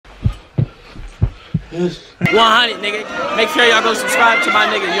100, nigga. Make sure y'all go subscribe to my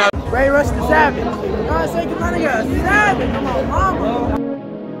nigga. You know? Ray Rush the Savage. You know what I'm saying? Cause my nigga a savage. Come on, mama.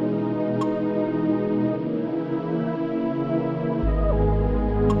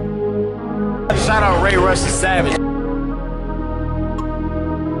 Shout out Ray Rush the Savage.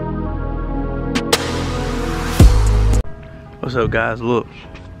 What's up, guys? Look,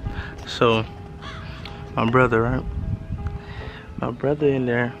 so my brother, right? My brother in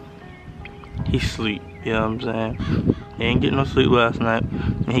there, he sleep. You know what I'm saying? He ain't getting no sleep last night,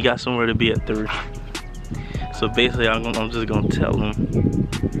 and he got somewhere to be at 3. So basically, I'm just gonna tell him.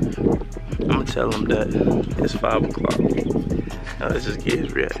 I'm gonna tell him that it's 5 o'clock. Now let's just get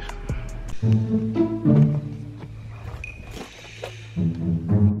his reaction.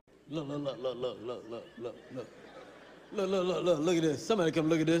 Look at this. Somebody come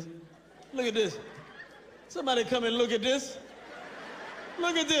look at this. Look at this. Somebody come and look at this.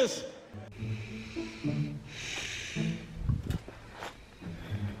 Look at this.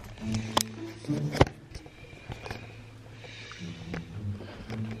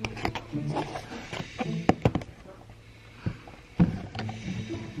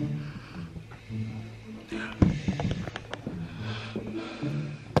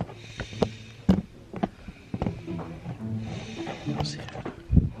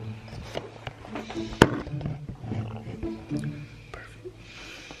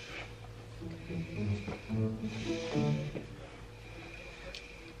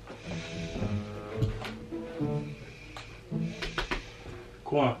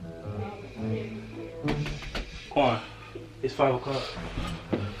 Quan. Quan. It's 5 o'clock.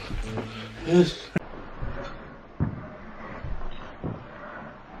 Yes.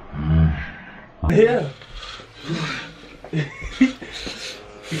 Yeah.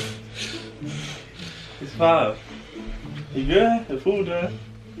 It's 5. You good? The food done.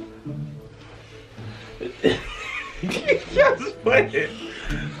 Just playing.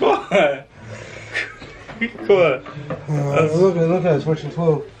 Come on. Come on. Look at it's pushing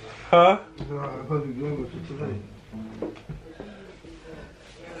 12. Huh? Come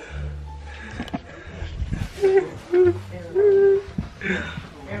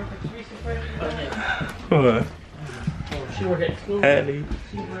on. She work at school. Hattie.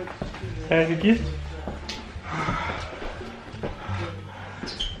 Hattie, get.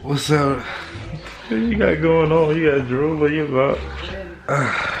 What's up? What you got going on? You got drool on your mouth.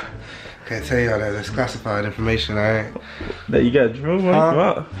 Can't tell y'all that. That's classified information, alright? That you got drool on your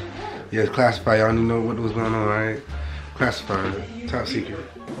mouth? Yeah, it's classified. Y'all didn't know what was going on, alright? Classified. Top secret.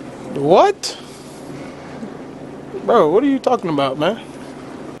 What? Bro, what are you talking about, man?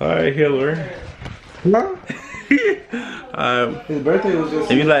 Alright, Hillary. Huh? His birthday was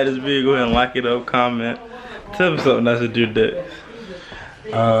just. If you like this video, go ahead and like it up, comment. Tell me something nice to do that.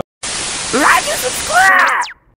 Like and subscribe!